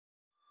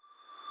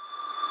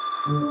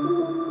This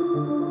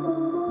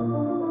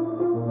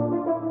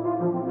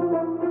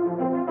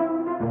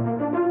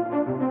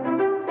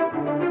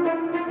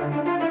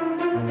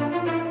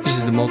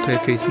is the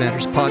Multi-Faith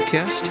Matters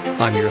podcast.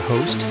 I'm your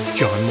host,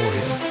 John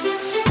Moorhead.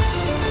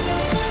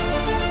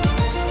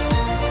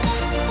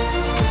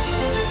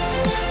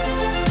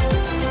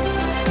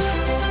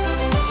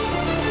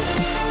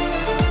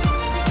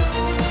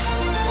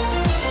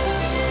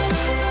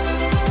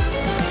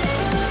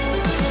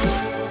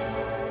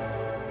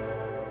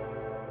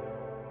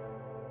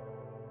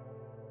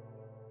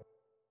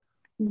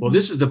 Well,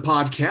 this is the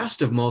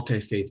podcast of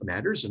Multi-Faith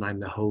Matters, and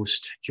I'm the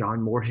host,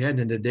 John Moorhead.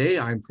 And today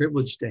I'm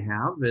privileged to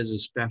have as a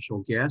special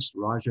guest,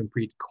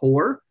 Rajanpreet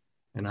Kaur.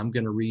 And I'm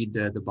going to read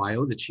the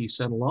bio that she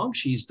sent along.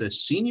 She's the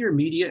Senior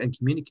Media and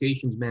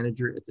Communications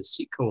Manager at the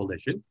Sikh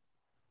Coalition,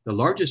 the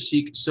largest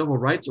Sikh civil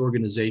rights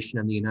organization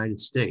in the United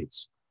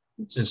States.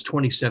 Since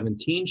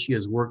 2017, she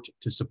has worked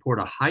to support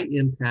a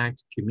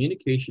high-impact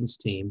communications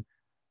team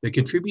that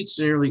contributes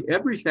to nearly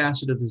every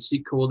facet of the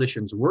Sikh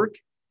Coalition's work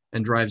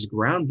and drives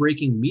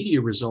groundbreaking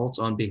media results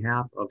on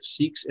behalf of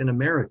Sikhs in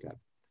America.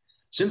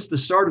 Since the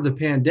start of the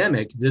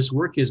pandemic, this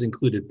work has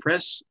included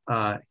press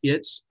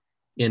hits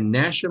in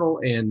national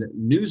and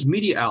news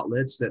media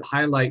outlets that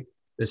highlight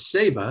the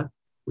Seva,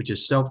 which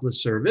is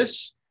selfless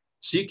service.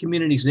 Sikh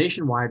communities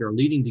nationwide are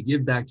leading to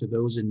give back to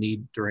those in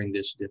need during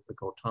this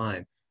difficult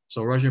time.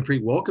 So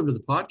Rajanpreet, welcome to the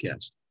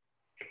podcast.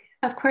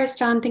 Of course,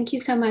 John, thank you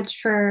so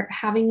much for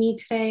having me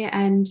today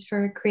and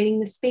for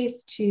creating the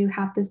space to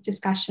have this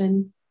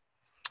discussion.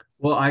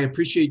 Well, I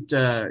appreciate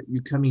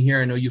you coming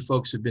here. I know you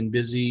folks have been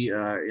busy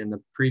in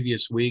the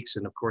previous weeks,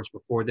 and of course,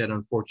 before that,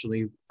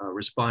 unfortunately,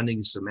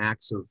 responding to some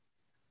acts of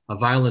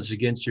violence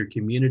against your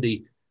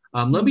community.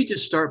 Let me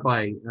just start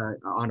by,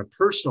 on a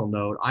personal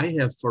note, I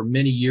have for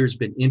many years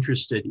been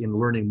interested in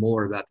learning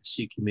more about the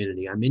Sikh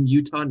community. I'm in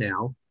Utah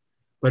now,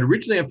 but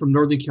originally I'm from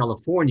Northern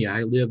California.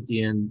 I lived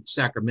in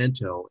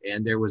Sacramento,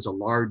 and there was a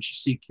large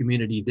Sikh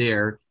community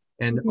there.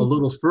 And a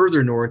little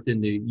further north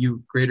in the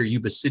greater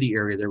Yuba City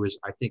area, there was,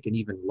 I think, an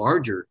even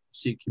larger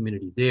Sikh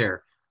community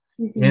there.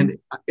 Mm-hmm. And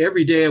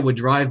every day I would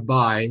drive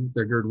by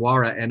the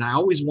Gurdwara, and I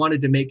always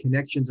wanted to make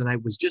connections, and I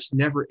was just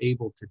never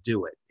able to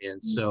do it.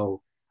 And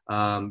so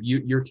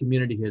your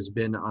community has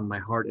been on my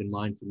heart and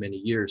mind for many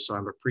years, so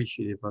I'm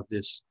appreciative of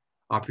this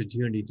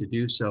opportunity to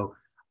do so.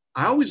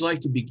 I always like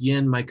to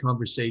begin my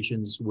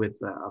conversations with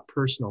a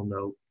personal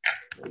note,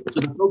 so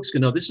the folks can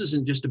know this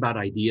isn't just about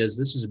ideas,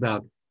 this is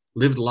about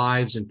lived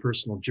lives and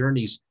personal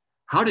journeys.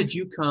 How did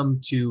you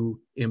come to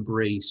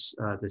embrace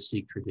the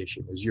Sikh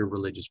tradition as your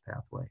religious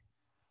pathway?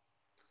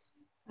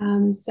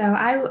 So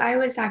I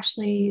was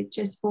actually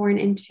just born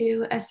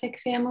into a Sikh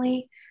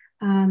family.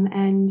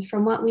 And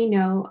from what we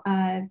know,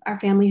 our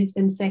family has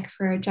been Sikh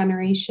for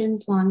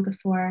generations, long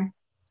before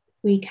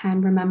we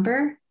can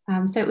remember.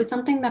 So it was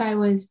something that I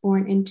was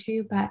born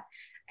into, but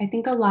I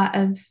think a lot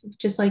of,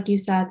 just like you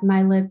said,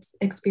 my lived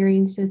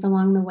experiences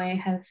along the way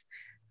have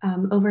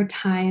over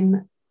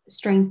time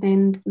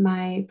strengthened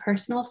my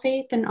personal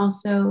faith and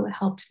also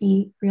helped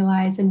me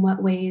realize in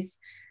what ways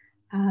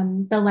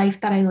the life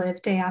that I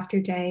live day after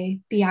day,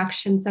 the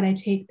actions that I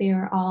take, they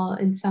are all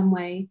in some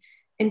way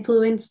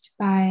influenced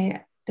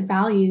by the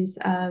values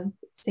of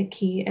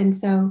Sikhi. And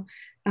so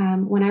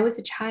when I was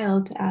a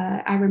child,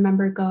 I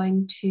remember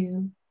going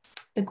to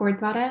the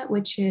Gurdwara,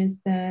 which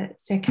is the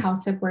Sikh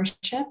house of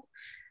worship,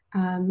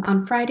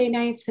 on Friday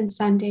nights and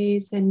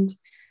Sundays. And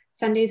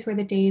Sundays were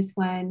the days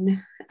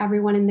when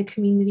everyone in the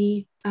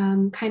community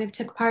kind of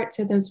took part.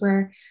 So those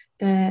were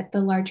the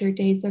larger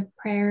days of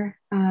prayer.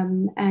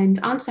 And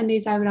on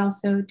Sundays, I would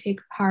also take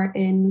part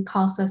in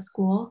Khalsa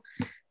school.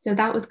 So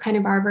that was kind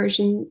of our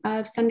version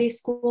of Sunday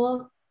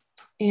school.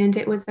 And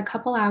it was a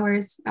couple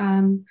hours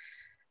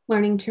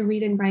learning to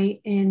read and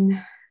write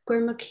in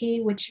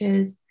Gurmukhi, which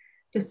is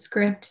the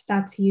script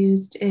that's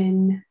used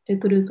in the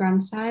Guru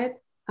Granth Sahib,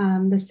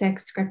 the Sikh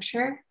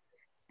scripture.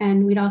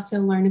 And we'd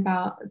also learn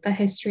about the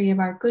history of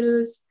our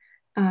gurus,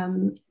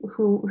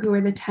 who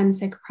are the 10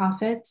 Sikh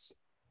prophets.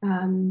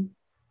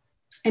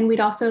 And we'd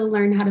also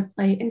learn how to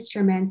play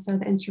instruments. So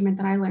the instrument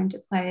that I learned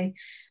to play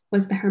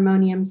was the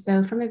harmonium.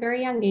 So from a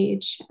very young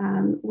age,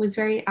 was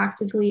very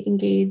actively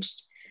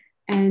engaged.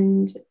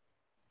 And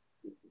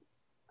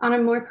on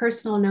a more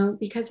personal note,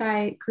 because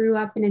I grew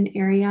up in an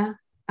area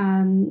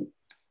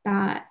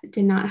that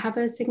did not have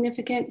a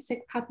significant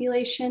Sikh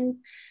population,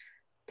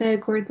 the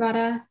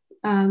Gurdwara,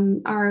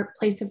 our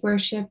place of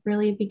worship,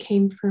 really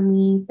became for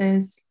me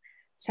this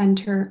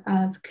center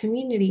of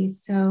community.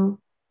 So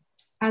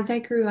as I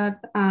grew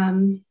up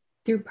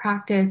through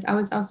practice, I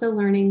was also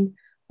learning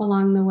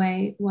along the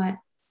way what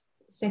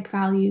Sikh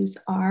values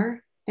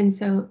are. And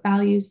so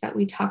values that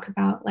we talk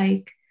about,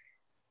 like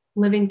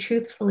living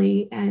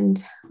truthfully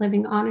and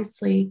living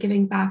honestly,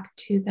 giving back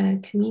to the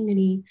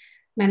community,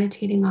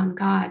 meditating on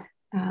God.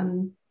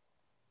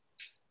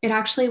 It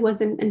actually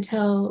wasn't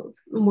until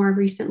more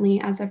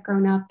recently, as I've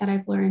grown up, that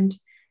I've learned,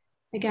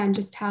 again,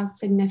 just how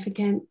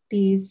significant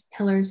these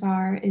pillars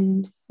are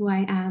in who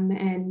I am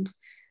and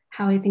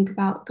how I think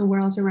about the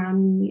world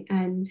around me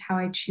and how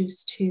I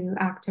choose to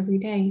act every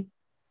day.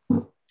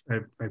 I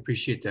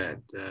appreciate that,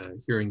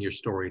 hearing your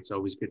story. It's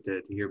always good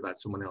to hear about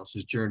someone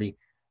else's journey.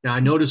 Now, I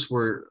notice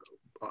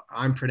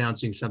I'm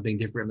pronouncing something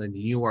different than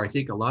you are. I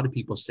think a lot of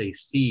people say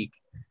seek.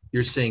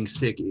 You're saying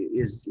sick.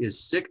 Is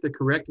sick the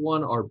correct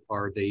one, or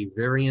are they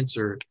variants?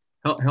 Or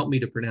help me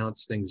to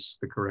pronounce things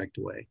the correct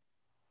way.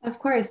 Of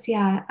course,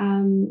 yeah.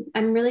 I'm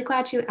really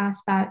glad you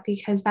asked that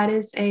because that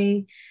is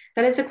a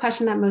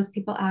question that most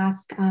people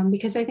ask.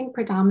 Because I think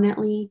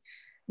predominantly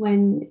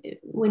when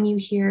you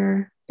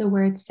hear the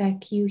word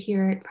sick, you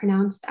hear it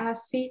pronounced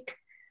as seek.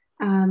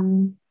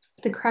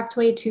 The correct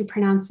way to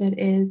pronounce it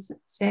is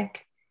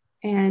sick.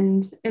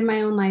 And in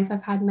my own life,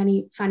 I've had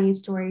many funny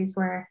stories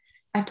where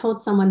I've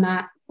told someone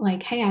that,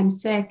 like, hey, I'm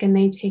sick, and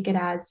they take it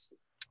as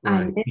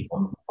Right. I'm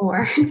ill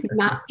or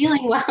not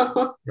feeling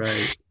well.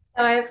 Right.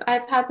 So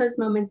I've had those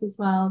moments as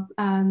well.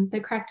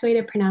 The correct way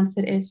to pronounce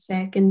it is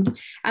sick. And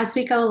as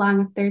we go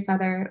along, if there's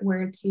other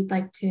words you'd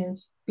like to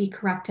be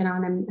corrected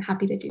on, I'm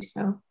happy to do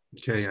so.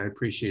 Okay, I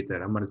appreciate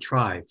that. I'm going to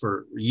try.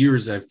 For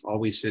years, I've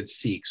always said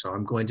seek, so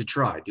I'm going to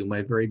try, do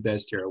my very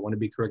best here. I want to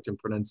be correct in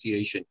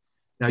pronunciation.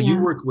 Now, you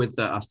Yeah. work with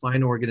a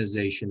fine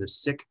organization, the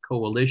Sikh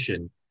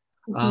Coalition.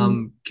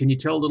 Mhm. Can you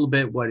tell a little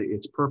bit what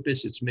its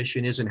purpose, its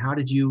mission is, and how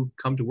did you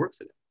come to work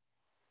for them?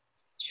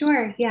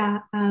 Sure. Yeah.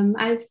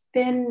 I've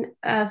been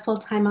full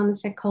time on the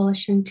Sikh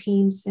Coalition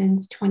team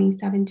since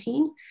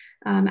 2017.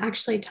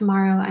 Actually,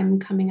 tomorrow I'm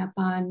coming up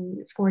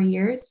on 4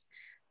 years.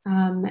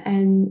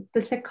 And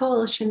the Sikh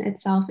Coalition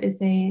itself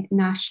is a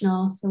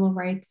national civil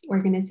rights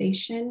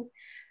organization.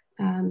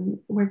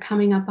 We're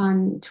coming up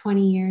on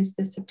 20 years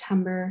this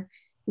September.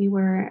 We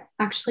were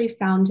actually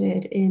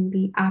founded in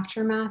the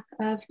aftermath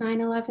of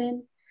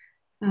 9/11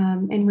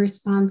 in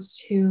response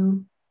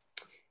to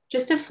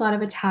just a flood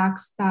of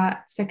attacks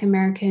that Sikh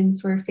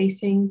Americans were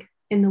facing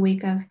in the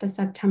wake of the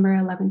September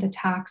 11th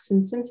attacks.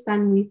 And since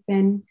then, we've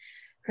been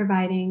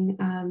providing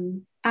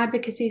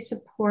advocacy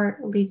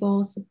support,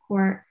 legal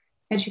support,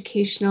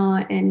 educational,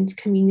 and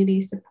community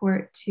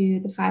support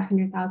to the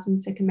 500,000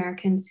 Sikh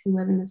Americans who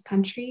live in this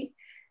country.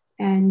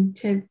 And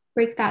to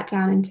break that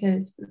down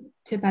into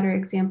better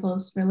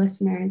examples for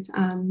listeners,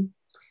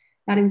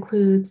 that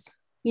includes,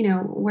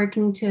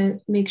 working to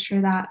make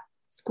sure that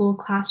school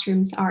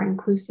classrooms are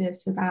inclusive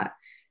so that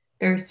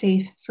they're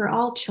safe for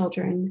all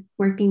children,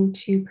 working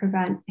to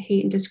prevent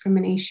hate and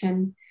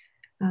discrimination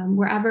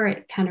wherever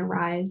it can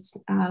arise,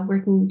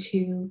 working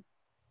to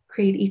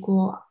create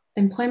equal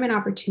employment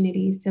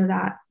opportunities so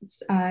that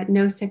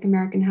no Sikh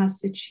American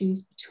has to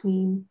choose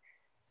between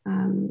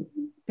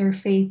their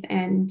faith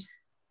and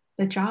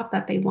the job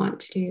that they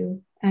want to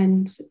do.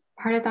 And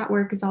part of that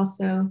work is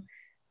also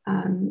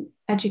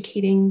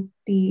educating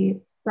the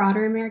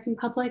broader American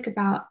public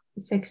about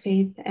Sikh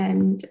faith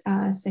and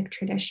Sikh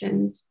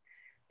traditions.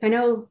 So I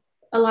know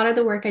a lot of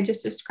the work I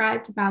just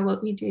described about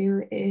what we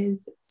do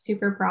is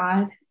super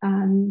broad.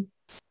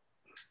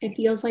 It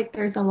feels like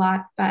there's a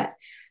lot, but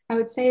I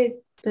would say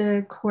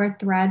the core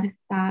thread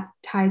that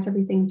ties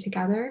everything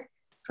together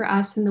for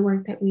us in the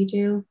work that we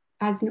do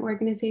as an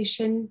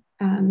organization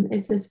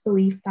is this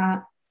belief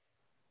that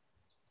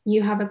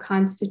you have a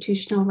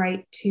constitutional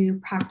right to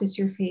practice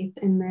your faith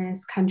in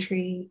this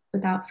country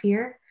without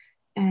fear.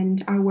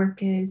 And our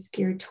work is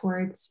geared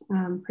towards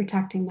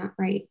protecting that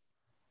right.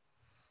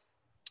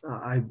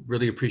 I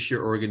really appreciate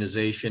your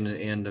organization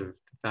and the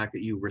fact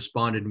that you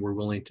responded and were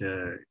willing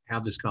to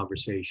have this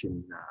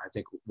conversation. I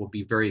think will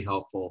be very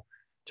helpful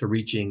to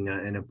reaching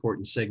an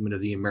important segment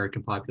of the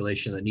American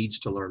population that needs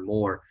to learn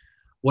more.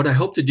 What I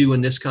hope to do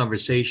in this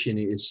conversation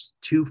is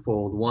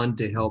twofold. One,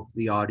 to help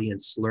the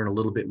audience learn a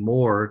little bit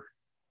more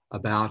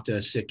about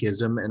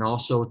Sikhism, and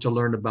also to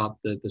learn about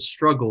the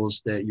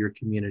struggles that your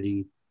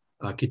community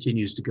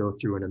continues to go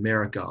through in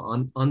America.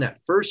 On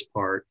that first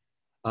part,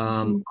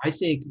 I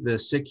think the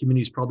Sikh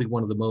community is probably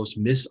one of the most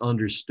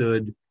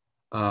misunderstood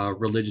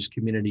religious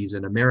communities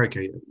in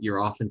America.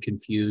 You're often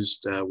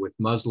confused with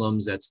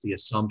Muslims. That's the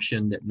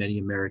assumption that many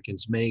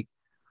Americans make.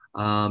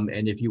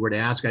 And if you were to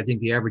ask, I think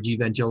the average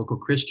evangelical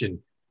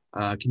Christian,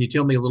 can you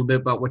tell me a little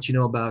bit about what you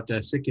know about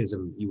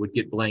Sikhism? You would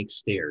get blank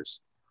stares.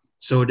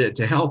 So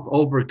to help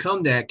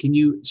overcome that, can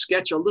you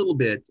sketch a little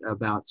bit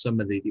about some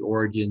of the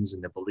origins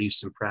and the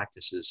beliefs and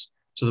practices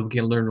so that we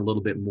can learn a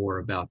little bit more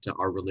about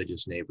our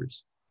religious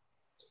neighbors?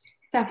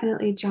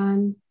 Definitely,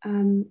 John.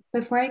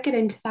 Before I get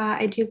into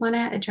that, I do want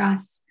to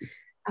address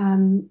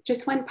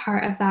just one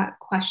part of that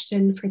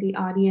question for the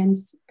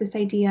audience, this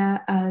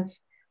idea of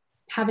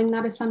having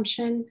that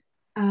assumption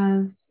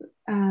of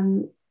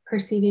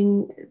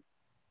perceiving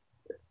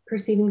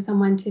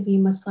someone to be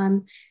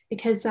Muslim,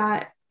 because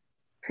that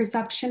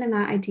perception and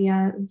that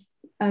idea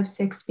of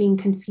Sikhs being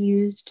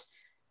confused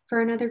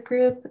for another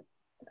group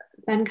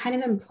then kind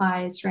of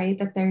implies, right,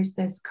 that there's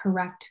this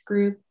correct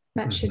group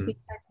that should be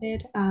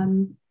affected.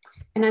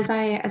 And as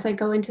I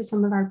go into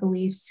some of our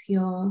beliefs,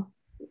 you'll,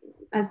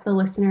 as the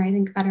listener, I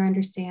think better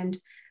understand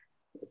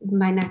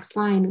my next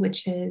line,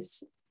 which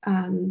is,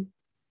 at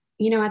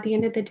the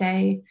end of the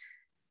day,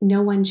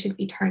 no one should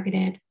be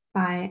targeted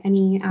by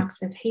any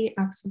acts of hate,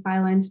 acts of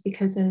violence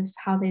because of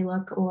how they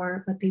look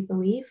or what they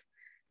believe.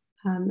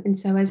 And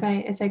so as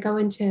I go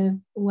into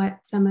what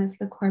some of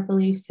the core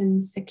beliefs in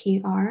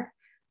Sikhi are,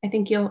 I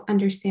think you'll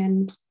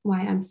understand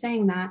why I'm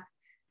saying that.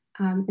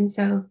 And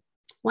so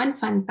one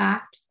fun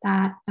fact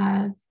that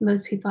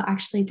most people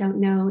actually don't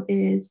know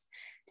is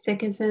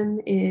Sikhism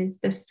is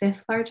the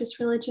 5th largest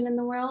religion in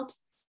the world.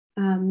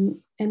 And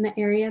the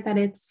area that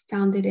it's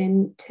founded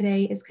in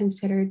today is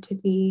considered to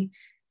be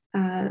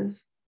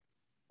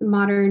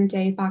modern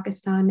day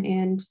Pakistan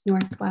and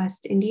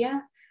Northwest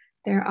India.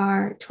 There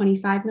are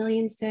 25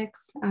 million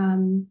Sikhs,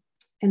 and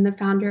the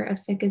founder of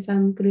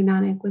Sikhism, Guru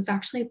Nanak, was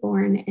actually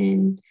born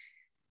in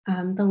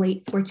the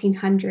late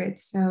 1400s.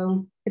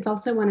 So it's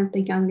also one of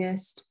the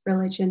youngest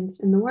religions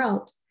in the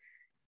world.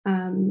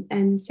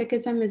 And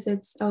Sikhism is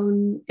its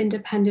own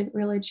independent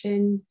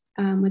religion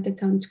with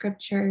its own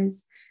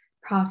scriptures,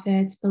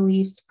 prophets,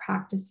 beliefs,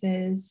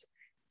 practices.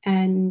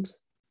 And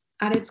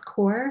at its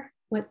core,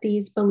 what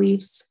these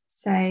beliefs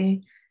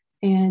say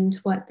and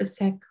what the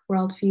Sikh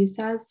worldview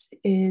says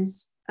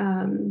is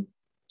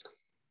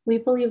we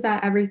believe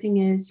that everything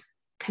is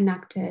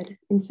connected.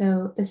 And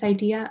so this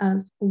idea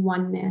of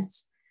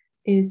oneness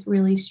is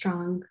really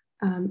strong.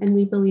 And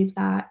we believe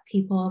that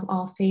people of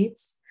all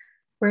faiths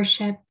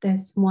worship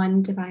this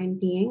one divine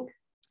being,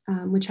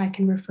 which I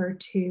can refer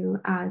to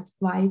as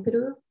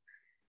Vaheguru,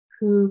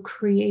 who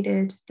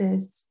created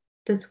this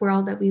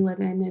world that we live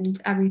in and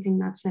everything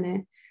that's in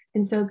it.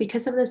 And so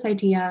because of this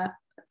idea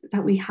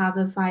that we have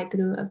of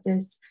Vaheguru, of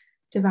this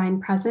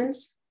divine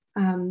presence,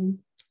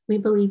 we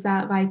believe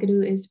that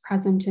Vaheguru is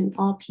present in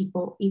all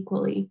people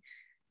equally.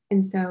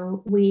 And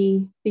so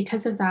we,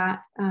 because of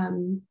that,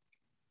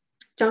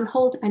 don't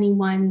hold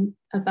anyone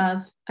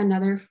above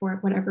another for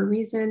whatever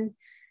reason.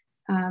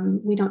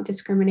 We don't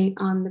discriminate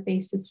on the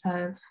basis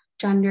of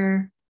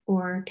gender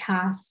or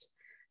caste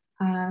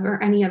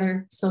or any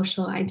other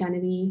social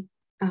identity.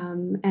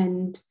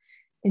 And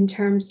in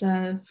terms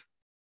of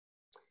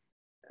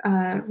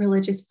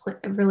religious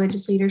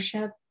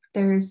leadership,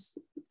 there's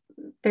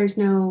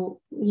no,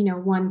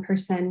 one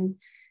person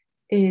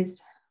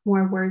is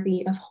more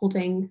worthy of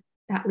holding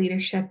that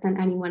leadership than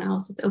anyone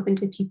else. It's open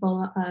to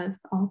people of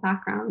all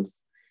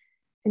backgrounds.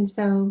 And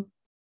so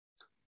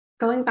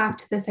going back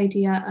to this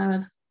idea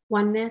of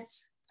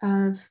oneness,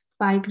 of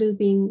Vaheguru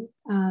being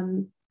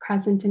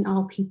present in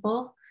all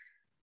people,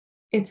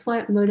 it's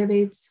what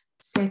motivates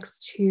Sikhs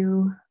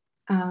to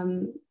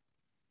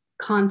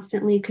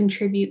constantly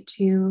contribute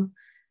to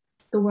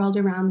the world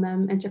around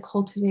them and to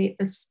cultivate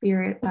the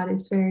spirit that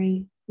is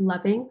very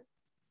loving.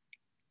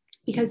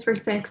 Because for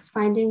Sikhs,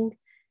 finding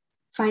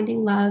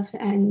love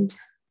and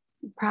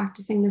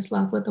practicing this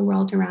love with the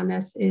world around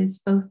us is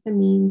both the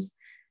means,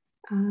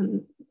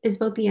 is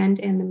both the end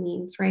and the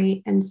means,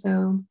 right? And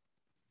so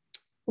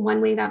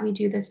one way that we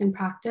do this in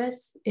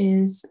practice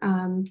is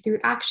through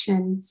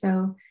action.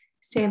 So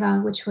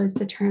seva, which was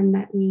the term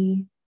that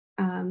we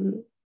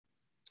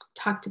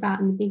talked about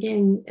in the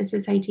beginning, is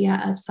this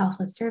idea of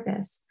selfless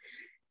service.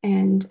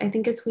 And I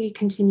think as we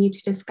continue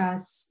to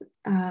discuss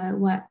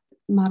what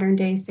modern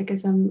day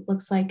Sikhism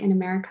looks like in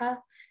America,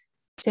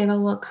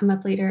 seva will come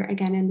up later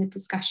again in the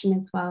discussion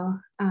as well.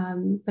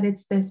 But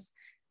it's this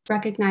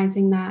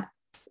recognizing that,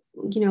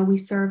 we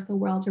serve the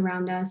world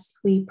around us.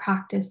 We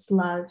practice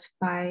love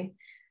by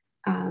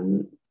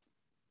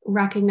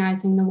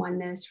recognizing the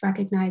oneness,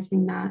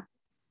 recognizing that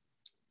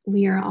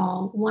we are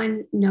all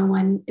one, no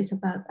one is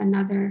above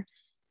another.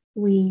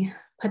 We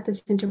put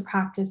this into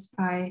practice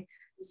by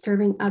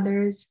serving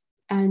others.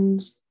 And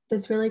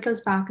this really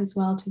goes back as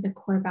well to the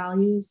core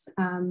values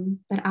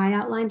that I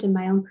outlined in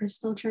my own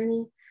personal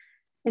journey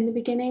in the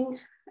beginning,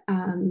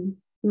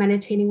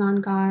 meditating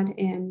on God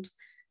and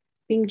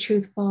being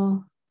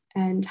truthful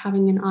and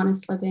having an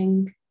honest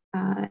living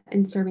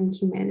and serving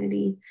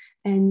humanity.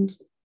 And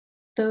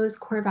those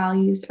core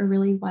values are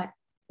really what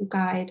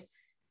guide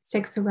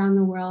Sikhs around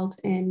the world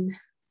in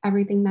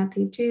everything that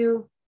they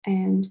do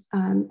and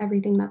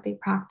everything that they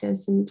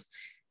practice and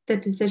the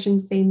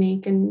decisions they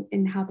make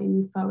and how they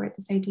move forward.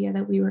 This idea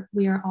that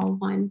we are all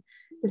one,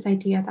 this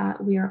idea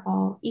that we are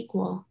all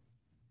equal.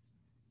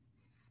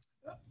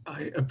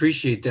 I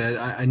appreciate that.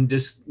 And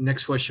this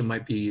next question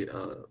might be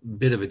a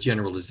bit of a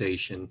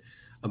generalization,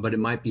 but it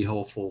might be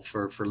helpful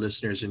for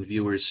listeners and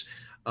viewers.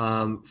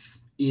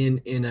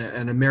 In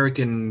an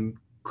American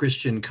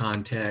Christian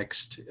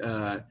context,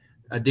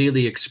 a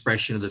daily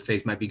expression of the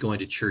faith might be going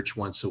to church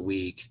once a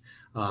week,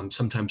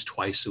 sometimes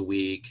twice a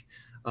week,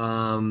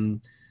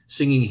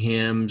 singing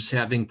hymns,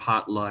 having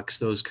potlucks,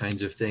 those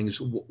kinds of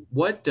things.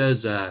 What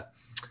does,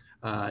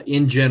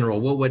 in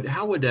general,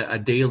 how would a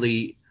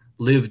daily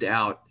lived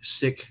out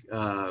Sikh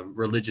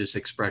religious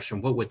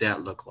expression, what would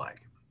that look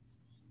like?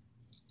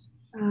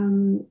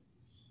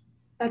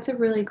 That's a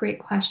really great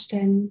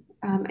question.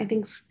 I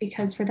think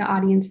because for the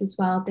audience as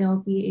well, they'll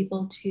be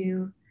able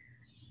to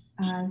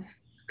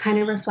kind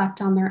of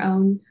reflect on their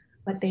own,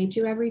 what they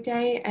do every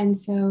day. And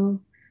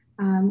so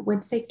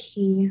what's a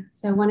key?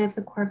 So one of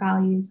the core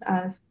values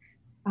of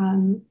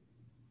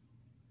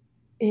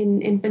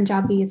in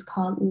Punjabi, it's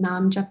called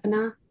Nam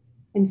Japana.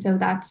 And so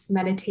that's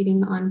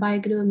meditating on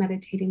Vaheguru,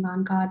 meditating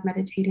on God,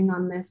 meditating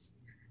on this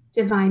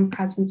divine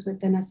presence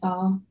within us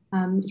all.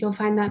 You'll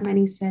find that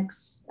many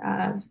Sikhs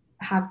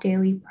have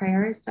daily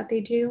prayers that they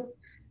do.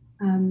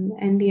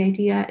 And the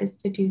idea is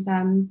to do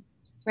them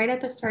right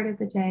at the start of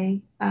the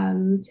day,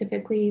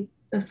 typically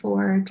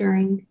before,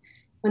 during,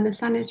 when the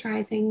sun is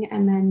rising,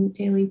 and then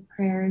daily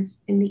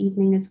prayers in the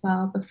evening as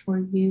well before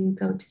you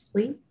go to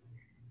sleep.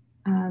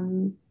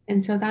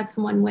 And so that's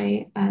one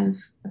way of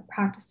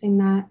practicing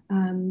that.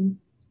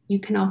 You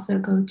can also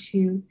go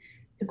to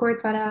the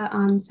Gurdwara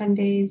on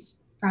Sundays,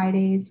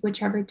 Fridays,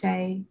 whichever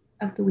day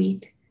of the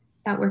week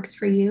that works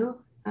for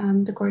you.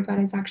 The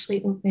Gurdwara is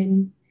actually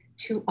open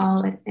to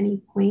all at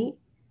any point,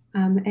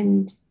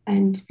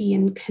 and be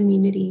in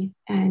community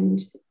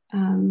and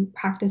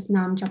practice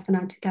Nam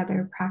Japana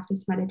together,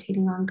 practice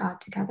meditating on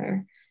God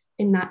together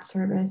in that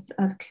service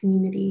of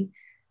community.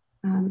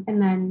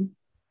 And then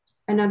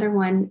another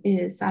one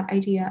is that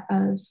idea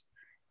of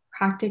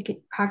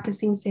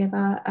practicing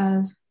seva,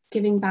 of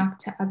giving back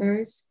to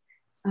others.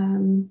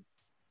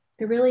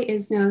 There really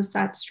is no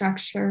set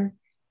structure.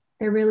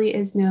 There really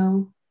is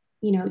no,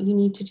 you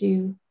need to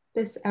do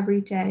this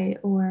every day,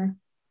 or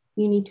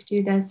you need to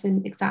do this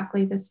in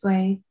exactly this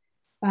way.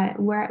 But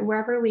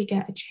wherever we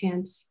get a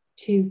chance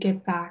to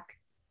give back,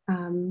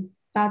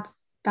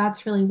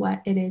 that's really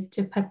what it is,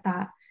 to put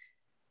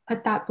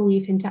that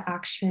belief into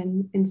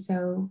action. And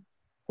so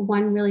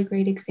one really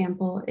great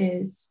example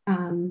is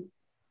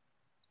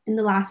in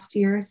the last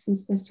year,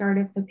 since the start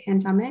of the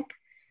pandemic,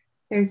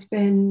 there's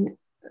been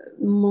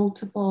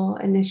multiple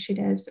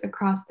initiatives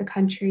across the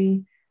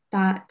country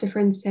that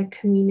different Sikh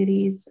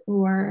communities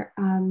or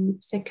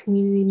Sikh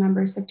community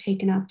members have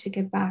taken up to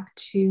give back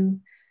to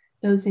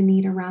those in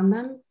need around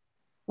them,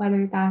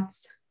 whether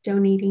that's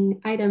donating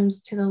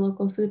items to the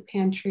local food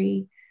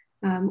pantry,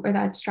 or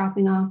that's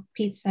dropping off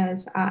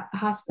pizzas at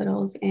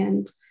hospitals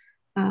and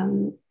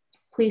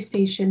police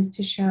stations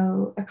to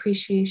show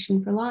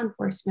appreciation for law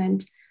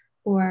enforcement,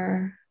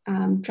 or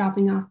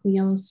dropping off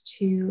meals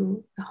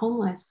to the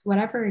homeless.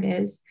 Whatever it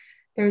is,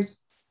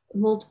 there's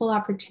multiple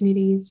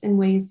opportunities and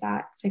ways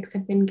that Sikhs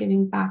have been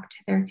giving back to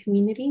their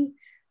community.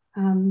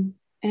 And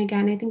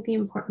again, I think the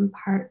important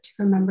part to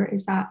remember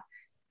is that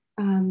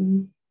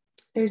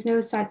there's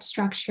no such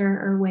structure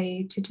or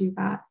way to do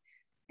that.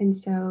 And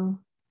so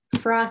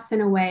for us, in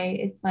a way,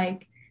 it's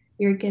like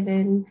you're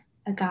given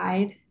a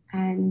guide,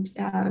 and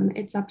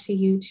it's up to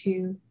you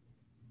to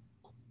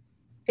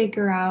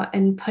figure out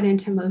and put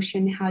into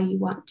motion how you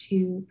want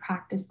to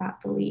practice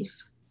that belief.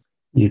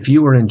 If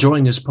you are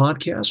enjoying this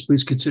podcast,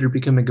 please consider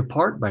becoming a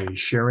part by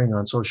sharing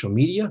on social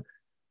media,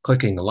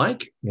 clicking the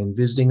like, and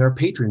visiting our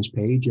patrons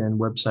page and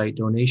website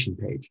donation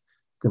page.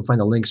 You can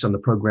find the links on the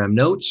program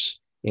notes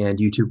and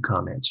YouTube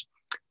comments.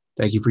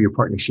 Thank you for your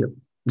partnership.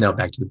 Now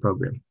back to the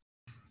program.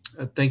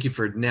 Thank you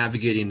for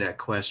navigating that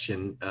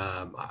question.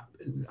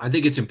 I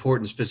think it's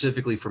important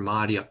specifically for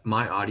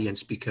my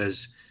audience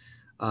because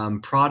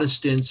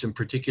Protestants, and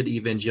particularly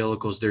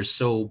evangelicals, they're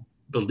so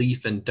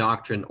belief and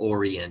doctrine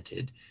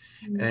oriented.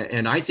 Mm-hmm.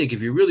 And I think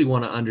if you really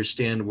want to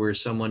understand where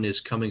someone is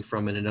coming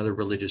from in another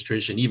religious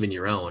tradition, even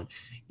your own,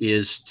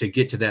 is to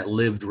get to that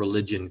lived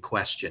religion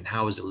question.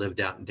 How is it lived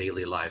out in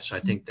daily life? So I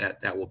think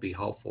that will be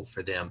helpful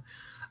for them.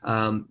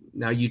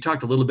 Now, you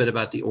talked a little bit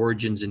about the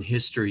origins and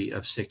history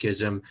of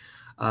Sikhism.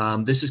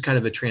 This is kind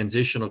of a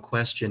transitional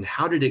question.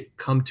 How did it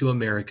come to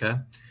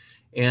America?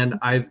 And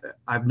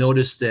I've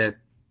noticed that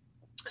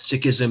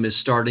Sikhism is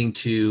starting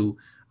to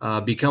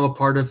become a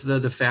part of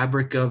the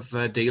fabric of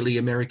daily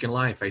American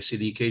life. I see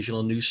the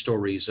occasional news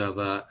stories of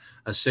a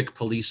Sikh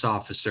police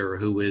officer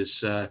who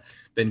has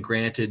been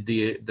granted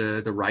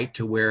the right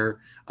to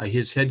wear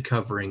his head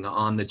covering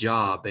on the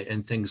job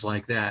and things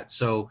like that.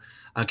 So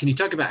can you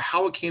talk about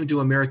how it came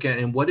to America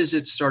and what is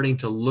it starting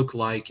to look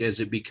like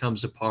as it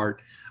becomes a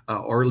part,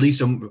 or at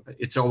least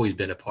it's always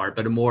been a part,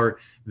 but a more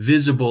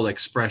visible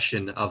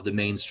expression of the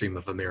mainstream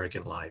of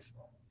American life?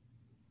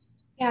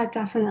 Yeah,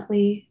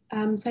 definitely.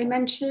 So I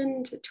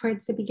mentioned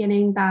towards the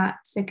beginning that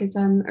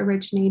Sikhism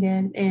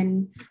originated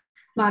in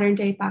modern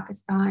day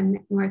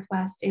Pakistan,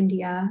 Northwest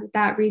India.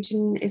 That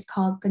region is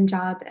called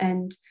Punjab,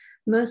 and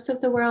most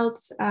of the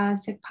world's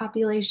Sikh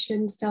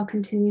population still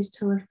continues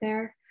to live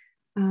there.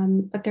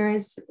 But there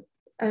is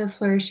a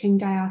flourishing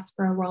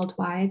diaspora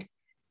worldwide,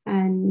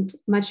 and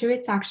much of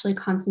it's actually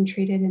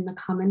concentrated in the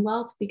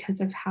Commonwealth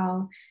because of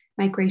how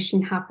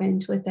migration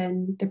happened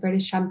within the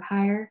British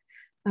Empire.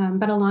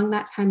 But along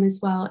that time as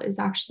well is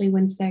actually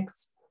when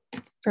Sikhs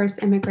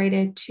first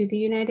immigrated to the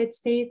United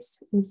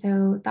States. And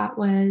so that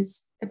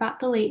was about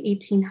the late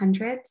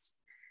 1800s.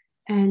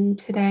 And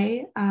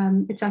today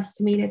it's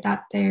estimated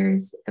that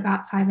there's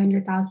about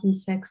 500,000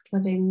 Sikhs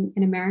living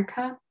in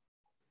America.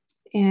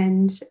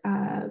 And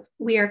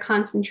we are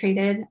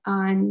concentrated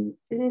on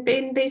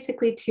in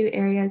basically two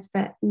areas,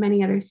 but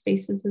many other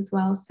spaces as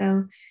well.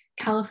 So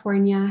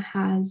California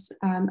has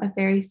a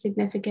very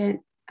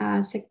significant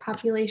Sikh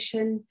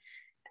population,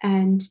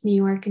 and New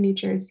York and New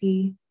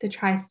Jersey, the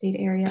tri-state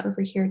area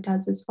over here,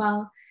 does as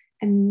well.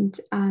 And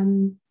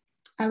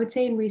I would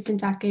say in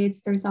recent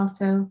decades, there's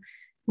also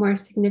more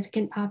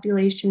significant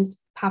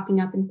populations popping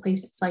up in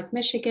places like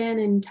Michigan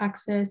and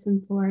Texas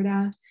and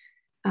Florida.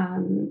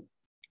 And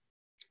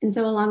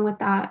so along with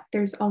that,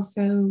 there's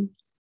also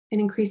an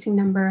increasing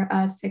number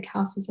of Sikh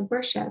houses of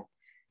worship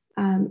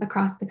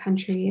across the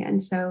country.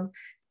 And so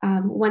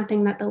one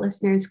thing that the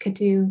listeners could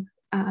do,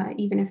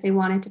 even if they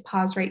wanted to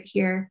pause right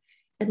here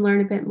and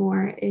learn a bit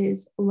more,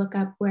 is look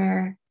up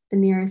where the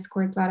nearest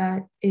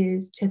Gurdwara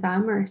is to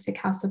them, or Sikh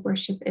house of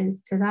worship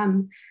is to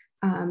them.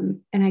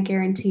 And I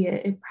guarantee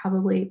it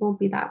probably won't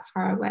be that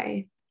far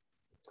away.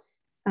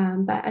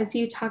 But as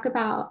you talk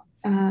about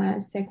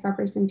Sikh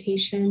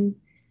representation,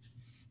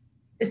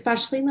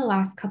 especially in the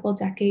last couple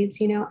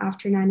decades,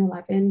 after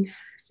 9/11,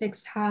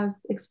 Sikhs have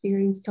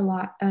experienced a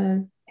lot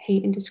of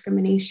hate and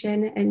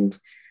discrimination, and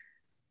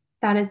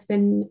that has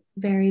been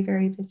very,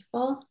 very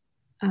visible.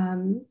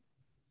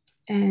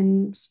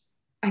 And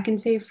I can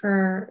say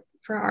for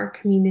our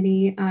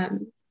community,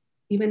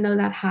 even though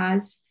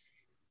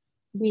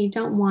we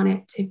don't want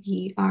it to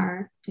be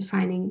our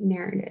defining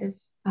narrative.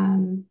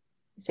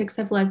 Sikhs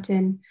have lived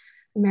in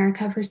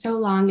America for so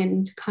long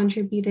and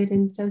contributed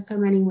in so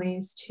many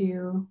ways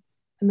to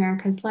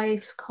America's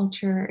life,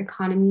 culture,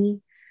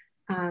 economy.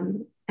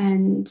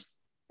 And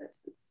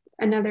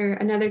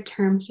another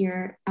term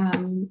here,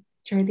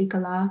 Chardi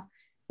Kala,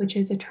 which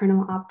is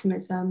eternal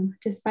optimism.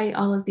 Despite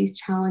all of these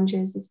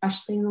challenges,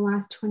 especially in the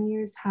last 20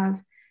 years,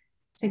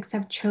 Sikhs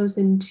have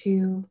chosen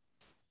to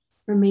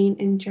remain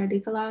in Chardi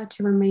Kala,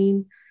 to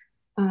remain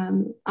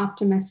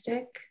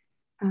optimistic,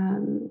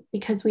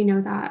 because we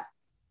know that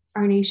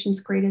our nation's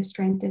greatest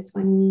strength is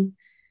when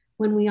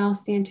we all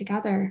stand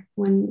together,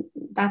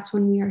 that's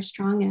when we are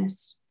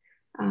strongest.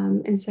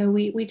 And so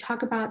we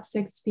talk about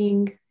Sikhs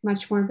being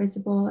much more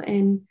visible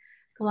in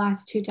the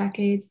last 2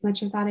 decades.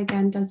 Much of that,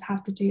 again, does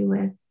have to do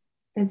with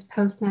this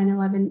post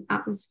 9/11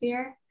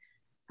 atmosphere.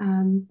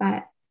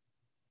 But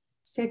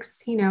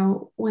Sikhs,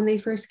 when they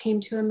first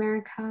came to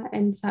America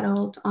and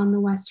settled on the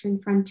Western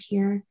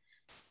frontier,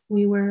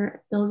 we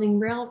were building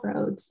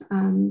railroads.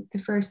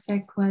 The first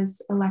Sikh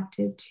was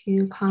elected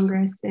to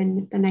Congress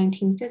in the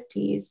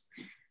 1950s.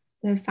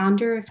 The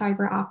founder of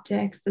fiber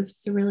optics, this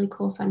is a really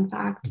cool fun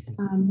fact,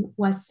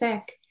 was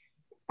Sikh.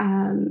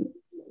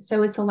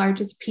 So is the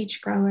largest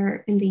peach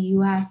grower in the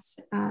US.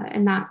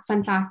 And that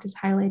fun fact is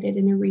highlighted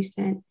in a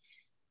recent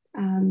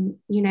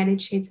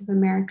United Shades of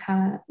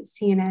America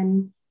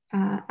CNN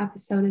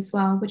episode as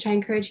well, which I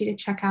encourage you to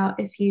check out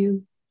if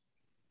you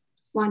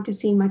want to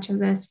see much of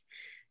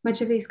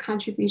these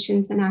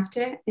contributions in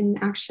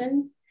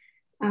action.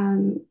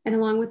 And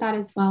along with that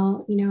as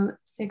well,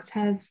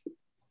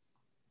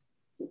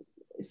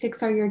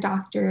 Sikhs are your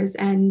doctors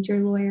and your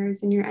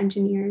lawyers and your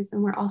engineers,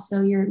 and we're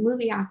also your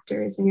movie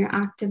actors and your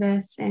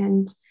activists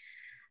and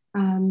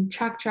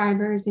truck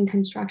drivers and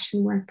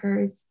construction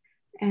workers.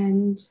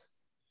 And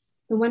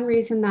the one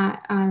reason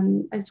that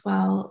as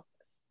well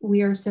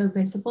we are so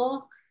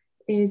visible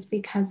is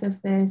because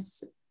of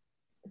this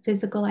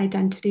physical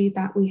identity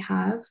that we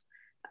have.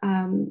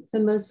 The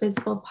most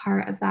visible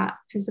part of that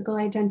physical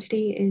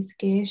identity is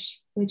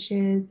Gesh, which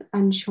is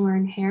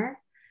unshorn hair,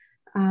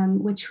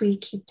 which we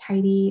keep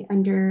tidy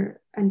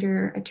under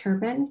a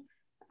turban.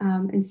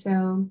 And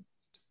so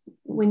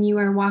when you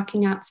are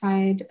walking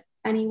outside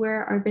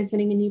anywhere or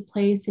visiting a new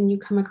place and you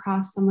come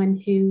across someone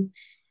who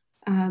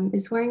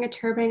is wearing a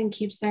turban and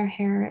keeps their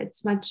hair,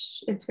 it's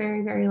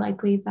very, very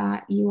likely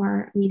that you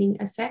are meeting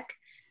a Sikh,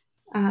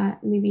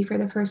 maybe for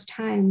the first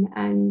time.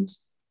 And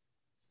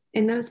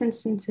in those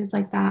instances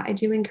like that, I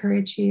do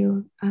encourage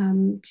you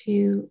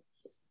to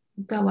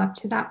go up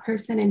to that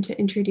person and to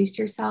introduce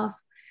yourself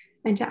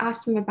and to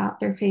ask them about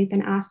their faith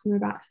and ask them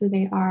about who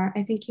they are.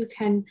 I think you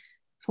can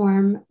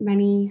form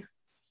many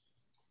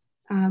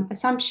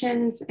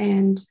assumptions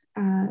and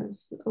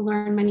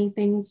learn many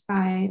things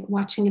by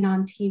watching it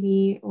on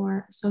TV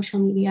or social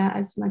media,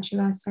 as much of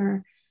us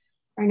are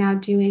now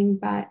doing.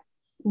 But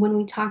when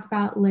we talk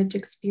about lived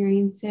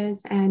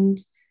experiences and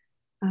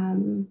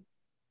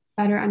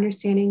better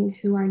understanding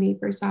who our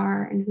neighbors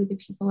are and who the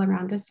people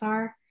around us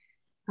are,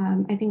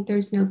 I think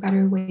there's no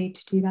better way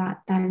to do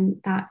that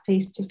than that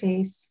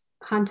face-to-face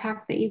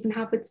contact that you can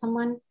have with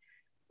someone.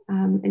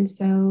 And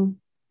so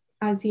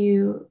as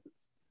you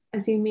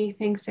may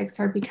think Sikhs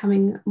are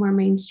becoming more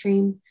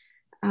mainstream,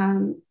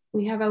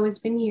 we have always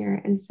been here.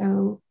 And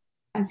so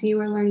as you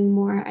are learning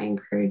more, I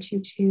encourage you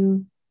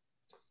to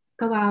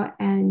go out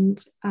and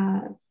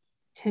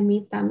to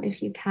meet them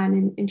if you can,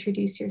 and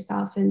introduce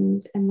yourself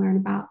and learn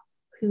about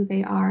who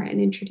they are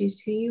and introduce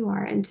who you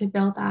are, and to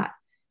build that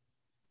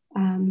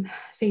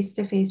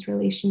face-to-face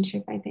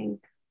relationship, I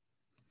think.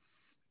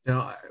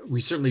 Now,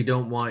 we certainly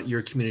don't want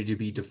your community to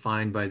be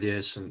defined by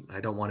this, and I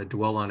don't want to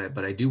dwell on it,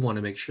 but I do want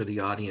to make sure the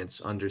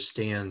audience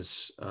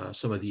understands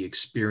some of the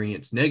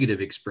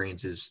negative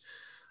experiences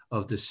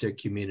of the Sikh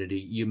community.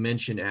 You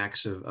mentioned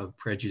acts of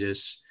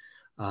prejudice.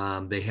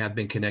 They have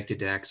been connected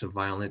to acts of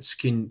violence.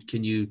 Can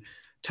you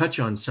touch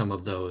on some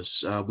of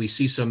those? We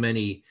see so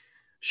many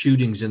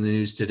shootings in the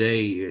news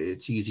today,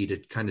 it's easy to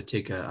kind of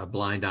take a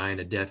blind eye and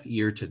a deaf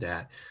ear to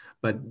that.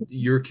 But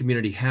your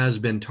community has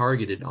been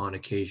targeted on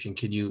occasion.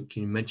 Can you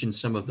mention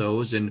some of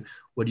those, and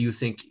what do you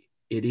think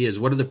it is?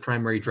 What are the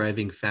primary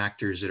driving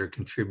factors that are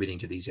contributing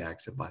to these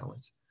acts of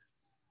violence?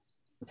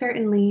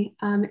 Certainly.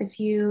 If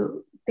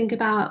you think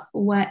about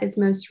what is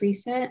most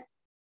recent,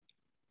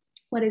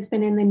 what has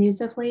been in the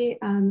news of late,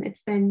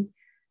 it's been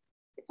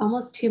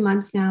almost 2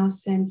 months now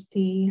since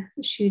the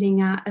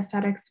shooting at a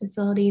FedEx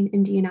facility in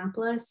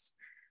Indianapolis,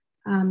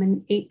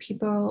 and 8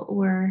 people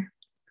were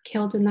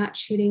killed in that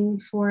shooting.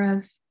 Four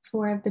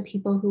of the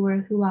people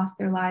who lost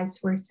their lives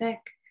were sick,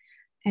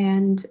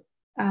 and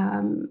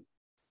the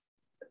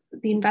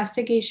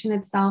investigation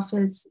itself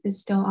is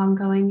still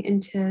ongoing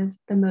into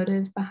the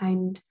motive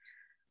behind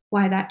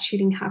why that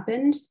shooting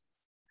happened.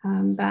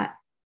 But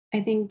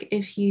I think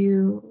if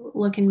you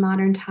look in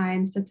modern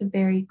times, that's a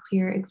very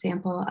clear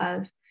example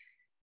of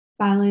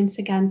violence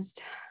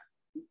against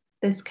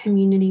this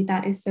community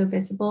that is so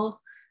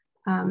visible,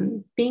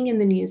 being in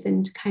the news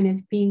and kind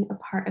of being a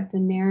part of the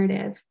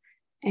narrative.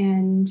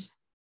 And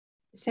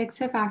Sikhs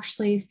have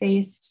actually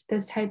faced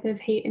this type of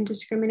hate and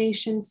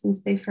discrimination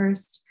since they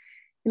first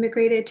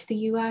immigrated to the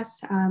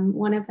US.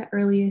 One of the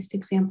earliest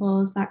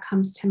examples that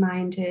comes to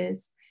mind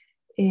is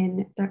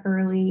in the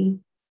early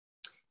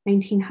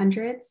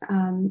 1900s,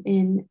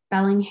 in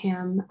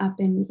Bellingham, up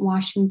in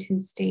Washington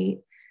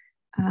state.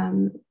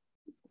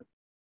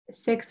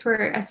 Sikhs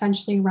were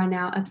essentially run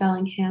out of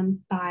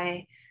Bellingham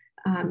by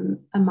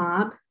a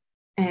mob,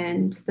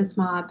 and this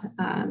mob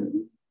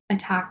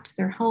attacked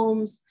their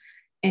homes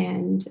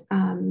and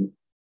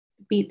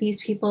beat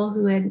these people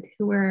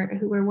who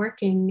were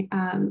working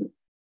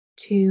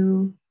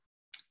to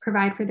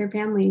provide for their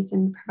families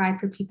and provide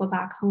for people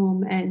back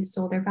home, and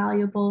stole their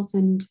valuables.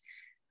 And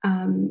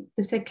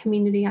the Sikh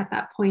community at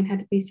that point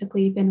had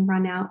basically been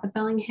run out of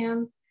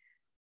Bellingham.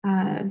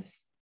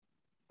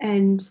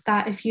 And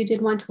that, if you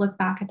did want to look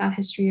back at that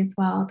history as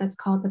well, that's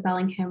called the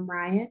Bellingham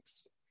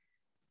riots.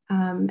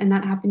 And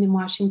that happened in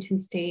Washington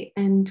state.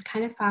 And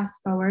kind of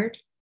fast forward,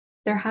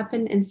 there have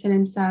been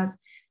incidents of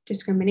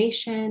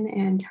discrimination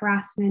and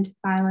harassment,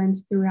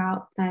 violence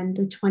throughout then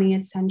the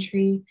 20th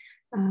century.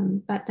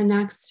 But the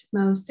next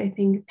most, I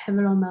think,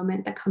 pivotal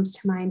moment that comes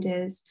to mind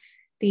is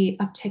the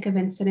uptick of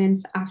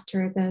incidents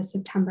after the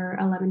September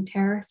 11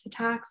 terrorist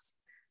attacks.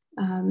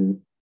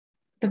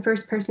 The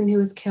first person who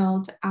was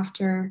killed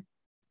after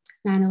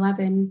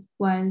 9/11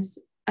 was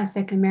a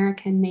Sikh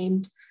American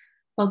named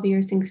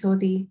Balbir Singh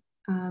Sodhi,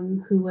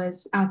 who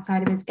was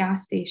outside of his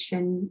gas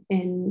station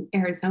in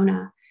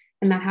Arizona.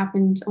 And that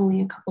happened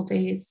only a couple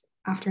days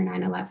after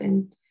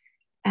 9/11.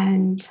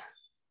 And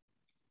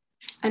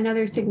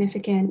another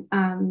significant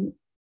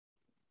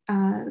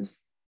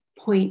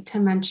point to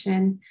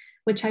mention,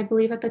 which I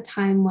believe at the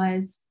time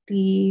was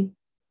the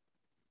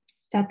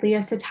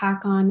deadliest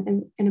attack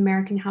on an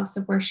American house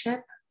of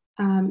worship.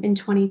 In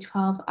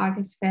 2012,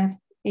 August 5th,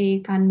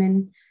 a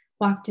gunman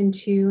walked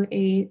into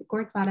a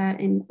Gurdwara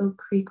in Oak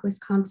Creek,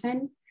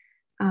 Wisconsin,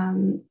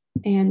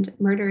 and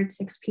murdered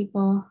 6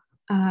 people.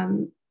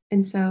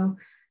 And so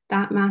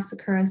that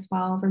massacre as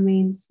well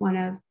remains one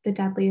of the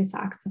deadliest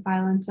acts of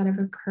violence that have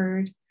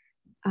occurred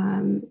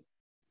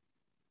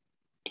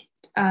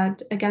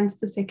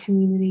against the Sikh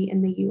community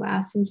in the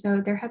US. And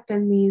so there have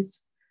been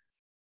these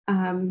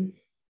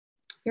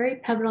very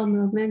pivotal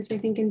movements, I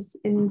think,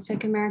 in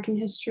Sikh American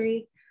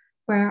history,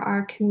 where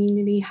our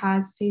community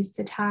has faced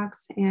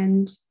attacks.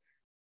 And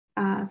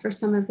for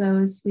some of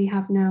those, we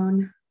have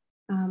known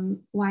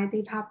why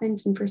they've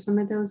happened. And for some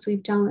of those,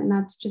 we've don't. And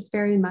that's just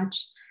very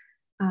much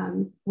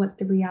what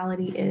the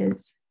reality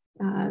is.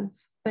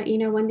 But, you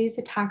know, when these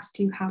attacks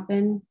do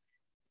happen,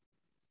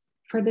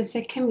 for the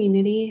Sikh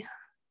community,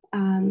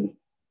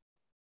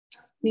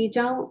 we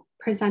don't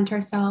present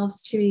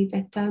ourselves to be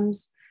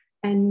victims.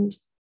 And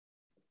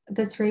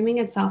this framing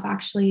itself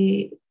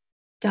actually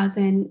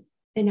doesn't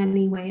in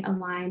any way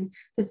align.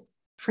 This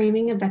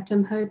framing of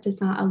victimhood does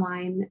not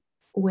align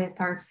with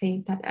our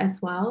faith as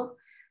well.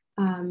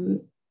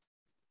 In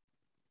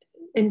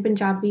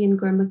Punjabi and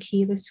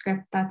Gurmukhi, the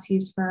script that's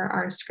used for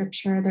our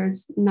scripture,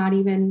 there's not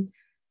even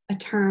a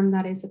term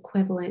that is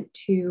equivalent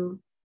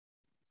to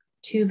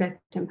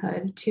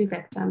victimhood, to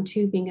victim,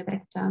 to being a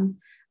victim.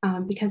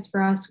 Because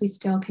for us, we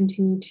still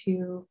continue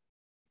to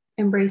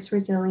embrace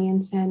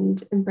resilience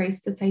and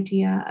embrace this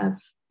idea of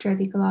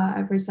Dradigala,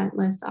 of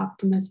relentless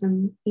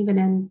optimism, even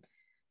in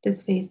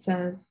this face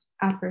of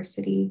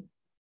adversity.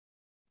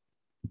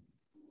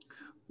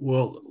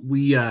 Well,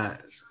 we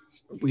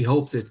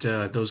hope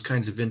that those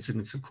kinds of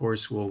incidents, of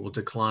course, will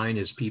decline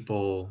as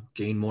people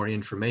gain more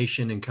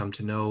information and come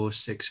to know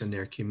Sikhs in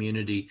their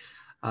community.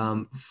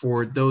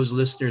 For those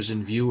listeners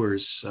and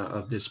viewers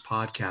of this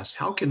podcast,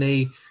 how can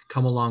they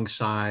come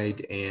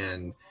alongside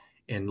and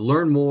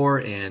learn more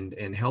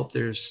and help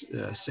their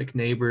Sikh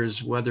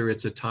neighbors, whether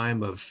it's a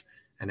time of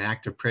an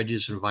act of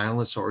prejudice and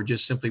violence or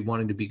just simply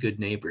wanting to be good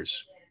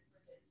neighbors?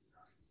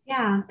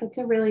 Yeah, that's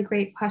a really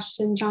great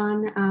question,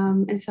 John.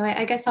 And so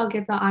I guess I'll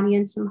give the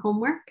audience some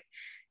homework.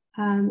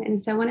 And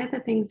so one of the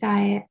things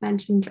I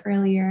mentioned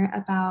earlier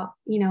about,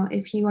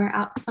 if you are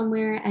out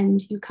somewhere and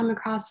you come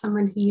across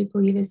someone who you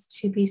believe is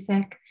to be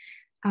sick,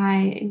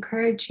 I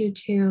encourage you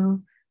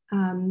to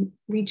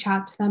reach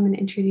out to them and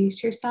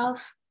introduce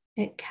yourself.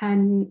 It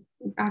can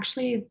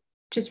actually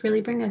just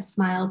really bring a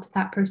smile to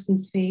that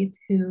person's faith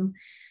who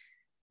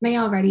may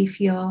already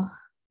feel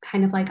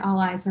kind of like all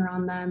eyes are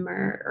on them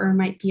or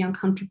might be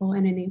uncomfortable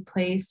in a new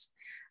place.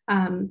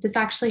 This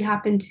actually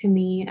happened to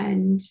me,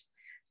 and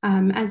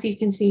as you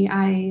can see,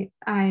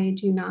 I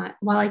do not,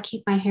 while I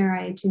keep my hair,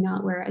 I do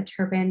not wear a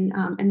turban,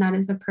 and that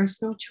is a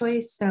personal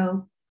choice.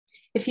 So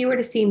if you were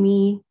to see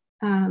me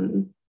at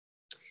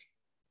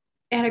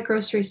a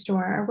grocery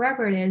store or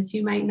wherever it is,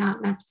 you might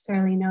not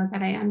necessarily know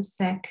that I am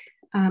sick.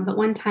 But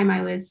one time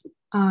I was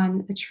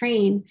on a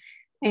train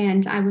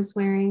and I was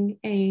wearing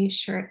a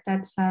shirt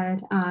that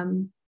said,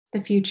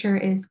 the future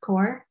is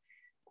Kaur.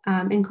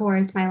 And Kaur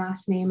is my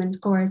last name, and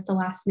Kaur is the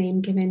last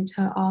name given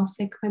to all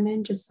Sikh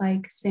women, just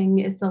like Singh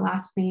is the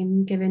last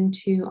name given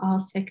to all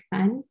Sikh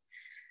men.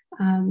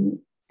 And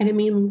it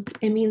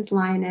means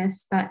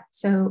lioness. But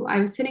so I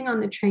was sitting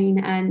on the train,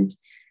 and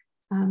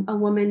a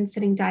woman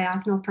sitting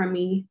diagonal from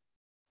me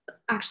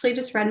actually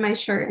just read my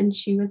shirt, and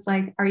she was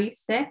like, "Are you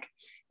sick?"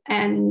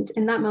 And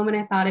in that moment,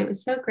 I thought it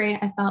was so great.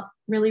 I felt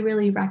really,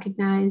 really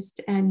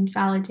recognized and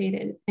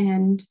validated.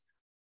 And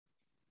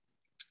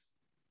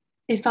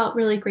it felt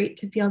really great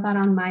to feel that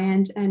on my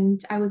end.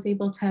 And I was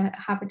able to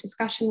have a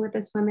discussion with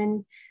this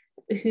woman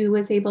who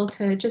was able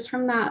to, just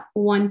from that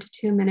 1 to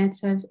 2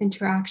 minutes of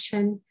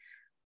interaction,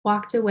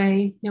 walked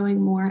away knowing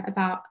more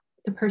about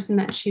the person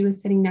that she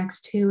was sitting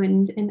next to.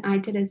 And I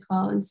did as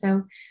well. And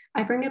so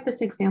I bring up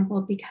this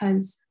example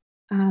because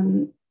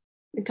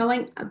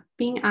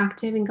being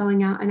active and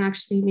going out and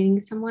actually meeting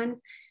someone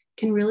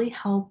can really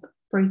help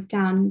break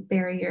down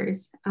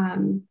barriers,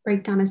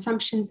 break down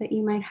assumptions that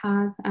you might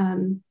have,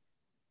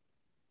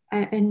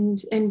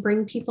 and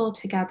bring people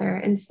together.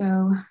 And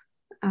so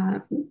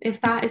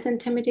if that is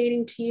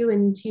intimidating to you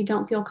and you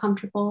don't feel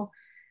comfortable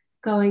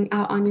going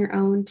out on your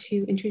own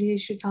to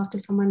introduce yourself to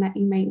someone that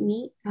you might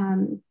meet,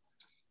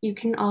 you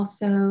can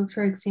also,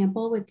 for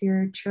example, with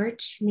your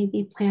church,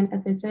 maybe plan a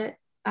visit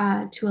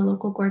to a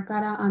local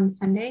Gurdwara on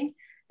Sunday.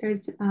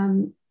 There's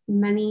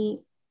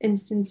many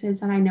instances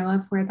that I know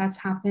of where that's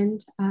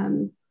happened,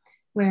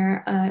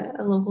 where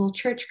a local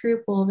church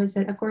group will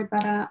visit a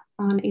Gurdwara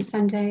on a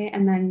Sunday,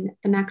 and then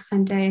the next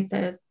Sunday,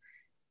 the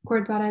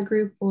Gurdwara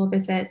group will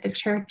visit the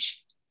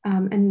church,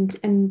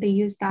 and they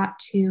use that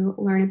to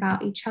learn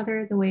about each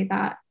other, the way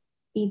that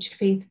each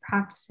faith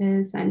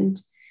practices,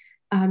 and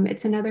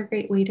it's another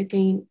great way to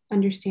gain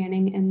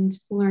understanding and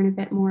learn a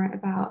bit more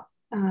about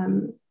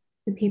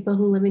the people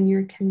who live in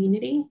your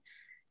community.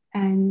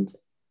 And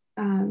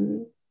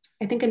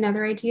I think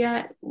another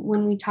idea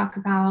when we talk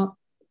about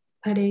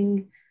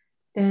putting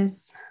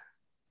this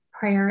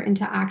prayer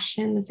into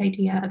action, this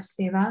idea of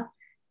seva,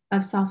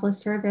 of selfless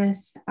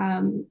service,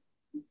 I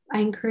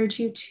encourage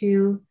you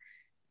to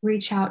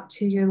reach out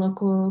to your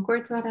local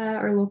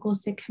Gurdwara or local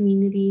Sikh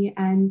community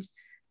and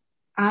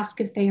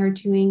ask if they are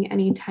doing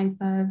any type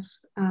of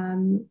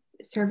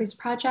service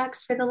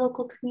projects for the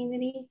local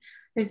community.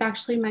 There's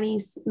actually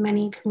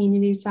many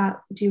communities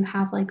that do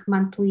have like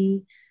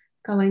monthly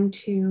going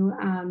to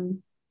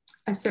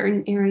a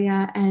certain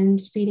area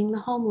and feeding the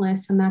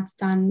homeless, and that's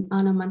done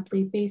on a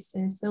monthly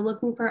basis. So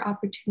looking for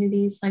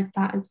opportunities like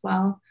that as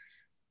well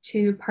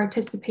to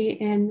participate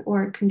in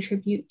or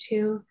contribute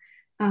to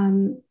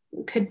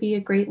could be a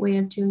great way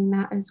of doing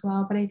that as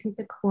well. But I think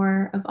the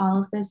core of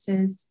all of this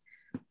is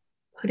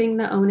putting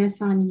the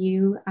onus on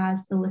you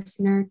as the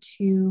listener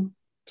to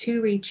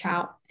reach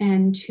out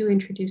and to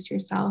introduce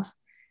yourself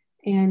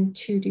and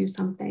to do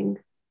something.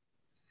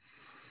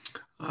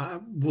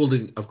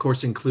 We'll, of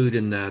course, include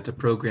in the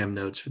program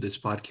notes for this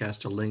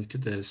podcast a link to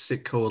the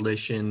Sikh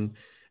Coalition.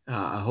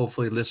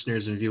 Hopefully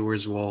listeners and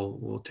viewers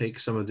will take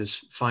some of this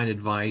fine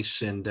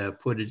advice and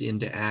put it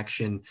into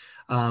action.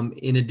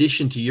 In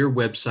addition to your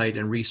website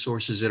and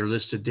resources that are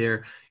listed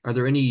there, are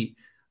there any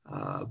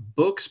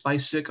books by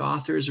Sikh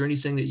authors or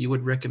anything that you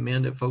would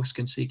recommend that folks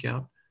can seek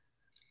out?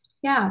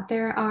 Yeah,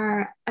 there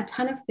are a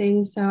ton of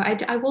things. So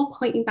I will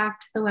point you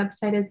back to the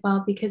website as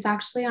well, because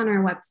actually on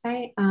our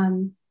website,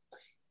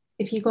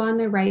 if you go on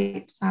the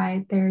right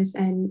side, there's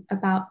an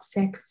About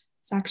Sikh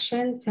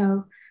section.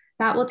 So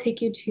that will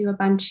take you to a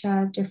bunch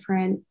of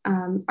different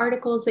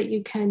articles that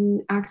you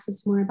can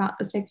access more about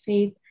the Sikh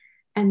faith,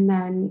 and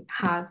then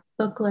have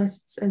book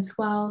lists as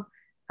well.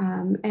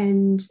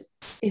 And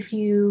if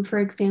you, for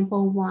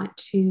example, want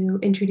to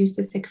introduce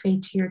the Sikh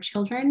faith to your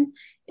children,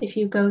 if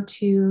you go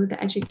to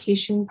the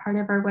education part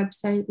of our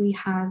website, we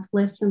have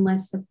lists and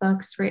lists of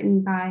books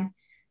written by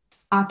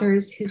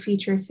authors who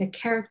feature Sikh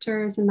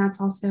characters. And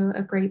that's also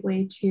a great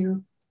way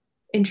to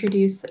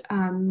introduce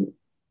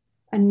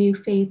a new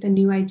faith, a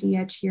new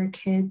idea to your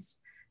kids.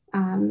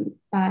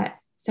 But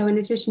so in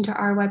addition to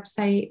our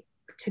website,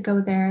 to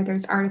go there,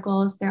 there's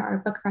articles, there are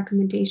book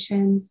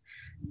recommendations.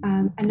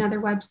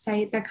 Another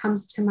website that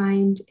comes to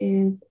mind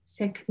is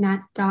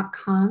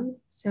sikhnet.com.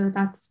 So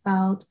that's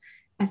spelled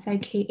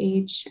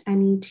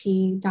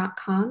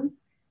sikhnet.com.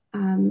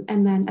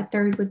 And then a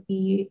third would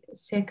be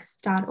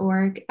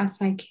sikhs.org,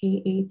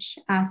 sikhs.org.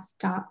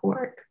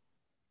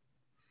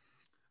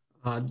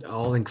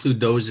 I'll include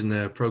those in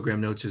the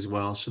program notes as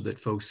well, so that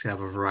folks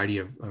have a variety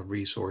of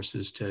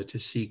resources to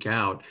seek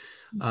out.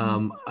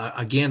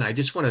 Again, I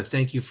just want to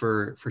thank you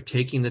for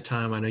taking the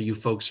time. I know you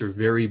folks are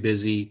very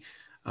busy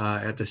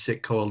at the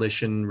Sikh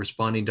Coalition,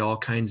 responding to all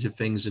kinds of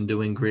things and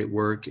doing great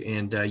work.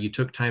 And you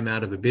took time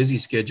out of a busy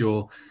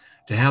schedule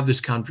to have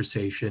this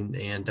conversation,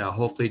 and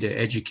hopefully to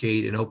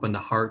educate and open the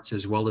hearts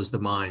as well as the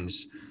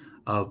minds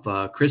of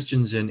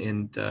Christians.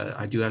 And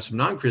I do have some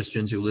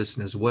non-Christians who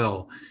listen as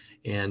well.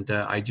 And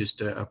I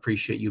just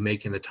appreciate you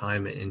making the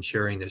time and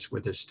sharing this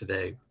with us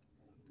today.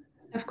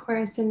 Of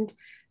course. And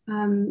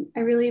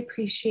I really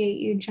appreciate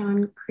you,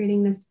 John,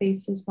 creating this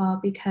space as well,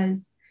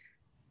 because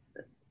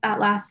that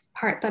last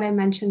part that I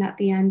mentioned at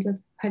the end of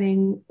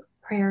putting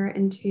prayer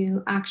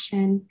into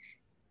action,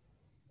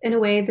 in a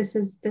way, this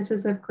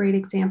is a great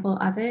example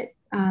of it,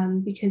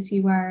 because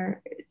you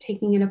are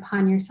taking it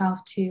upon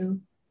yourself to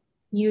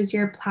use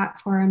your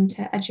platform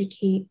to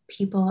educate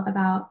people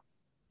about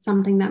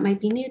something that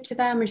might be new to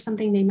them or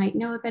something they might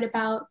know a bit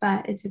about,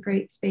 but it's a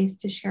great space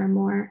to share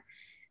more.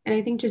 And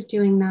I think just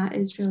doing that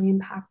is really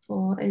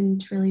impactful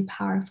and really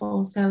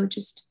powerful. So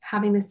just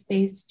having the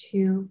space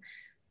to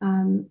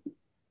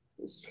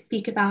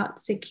speak about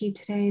Sikhi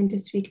today and to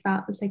speak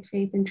about the Sikh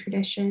faith and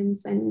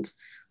traditions. And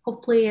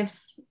hopefully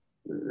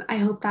I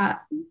hope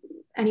that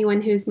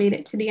anyone who's made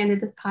it to the end of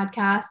this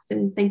podcast,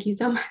 and thank you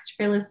so much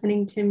for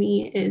listening to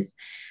me, is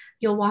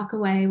you'll walk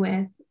away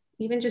with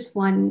even just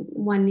one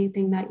new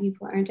thing that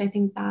you've learned. I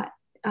think that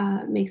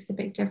makes a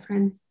big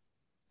difference.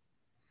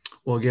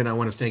 Well, again, I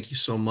want to thank you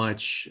so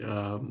much.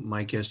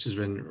 My guest has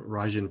been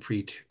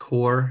Rajanpreet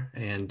Kaur,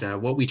 and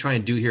what we try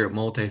and do here at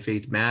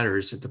Multi-Faith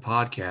Matters at the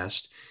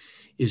podcast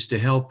is to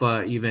help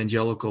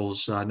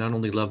evangelicals not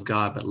only love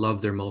God, but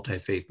love their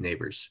multi-faith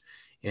neighbors,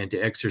 and to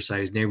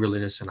exercise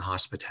neighborliness and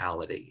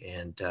hospitality.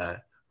 And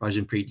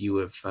Rajanpreet, you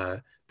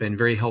have been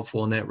very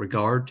helpful in that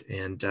regard.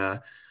 And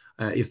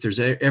if there's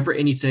ever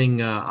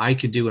anything I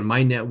could do in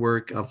my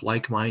network of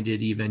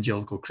like-minded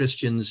evangelical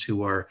Christians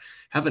who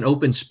have an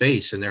open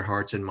space in their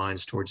hearts and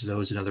minds towards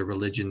those in other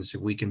religions,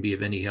 if we can be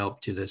of any help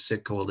to the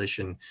Sikh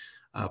Coalition,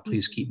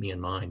 please keep me in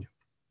mind.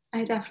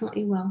 I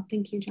definitely will.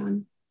 Thank you,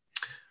 John.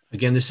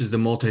 Again, this is the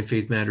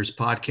Multi-Faith Matters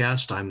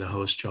podcast. I'm the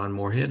host, John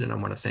Moorhead, and I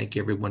want to thank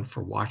everyone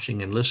for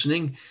watching and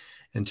listening.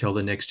 Until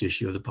the next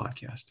issue of the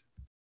podcast.